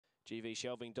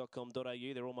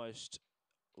gvshelving.com.au. They're almost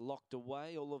locked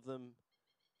away. All of them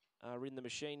are in the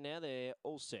machine now. They're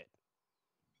all set.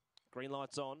 Green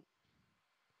light's on.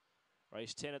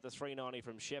 Race 10 at the 390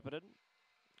 from Shepparton.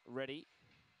 Ready.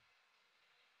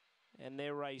 And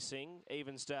they're racing.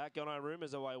 Even start. Gono Room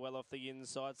is away well off the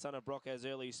inside. Son of Brock has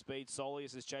early speed.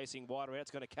 Solius is chasing wider out.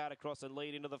 It's going to cut across and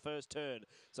lead into the first turn.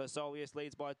 So Solius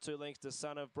leads by 2 lengths to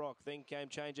Son of Brock. Then came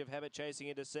Change of Habit chasing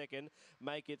into second.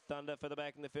 Make It Thunder for the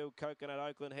back in the field. Coconut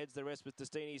Oakland heads the rest with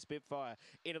Destiny Spitfire.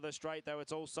 Into the straight though.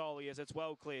 It's all Solius. It's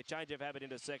well clear. Change of Habit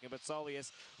into second. But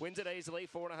Solius wins it easily.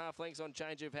 4.5 lengths on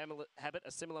Change of Habit.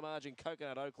 A similar margin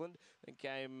Coconut Oakland. Then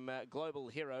came Global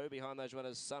Hero behind those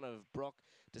runners. Son of Brock.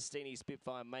 Destiny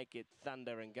Spitfire, Make It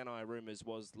Thunder, and Guneye Rumours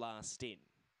was last in.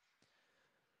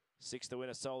 6th the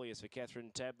winner, Solius for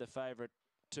Catherine Tabb, the favourite,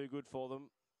 too good for them.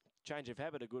 Change of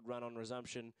Habit, a good run on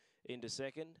resumption into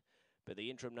second, but the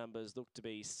interim numbers look to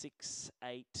be 6,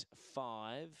 8,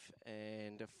 5,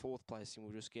 and a 4th placing.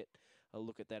 We'll just get a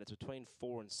look at that. It's between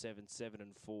 4 and 7, 7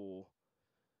 and 4,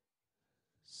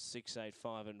 6, 8,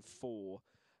 5 and 4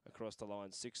 across the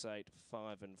line. 6, 8,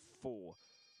 5 and 4.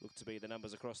 Look to be the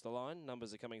numbers across the line.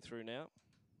 Numbers are coming through now.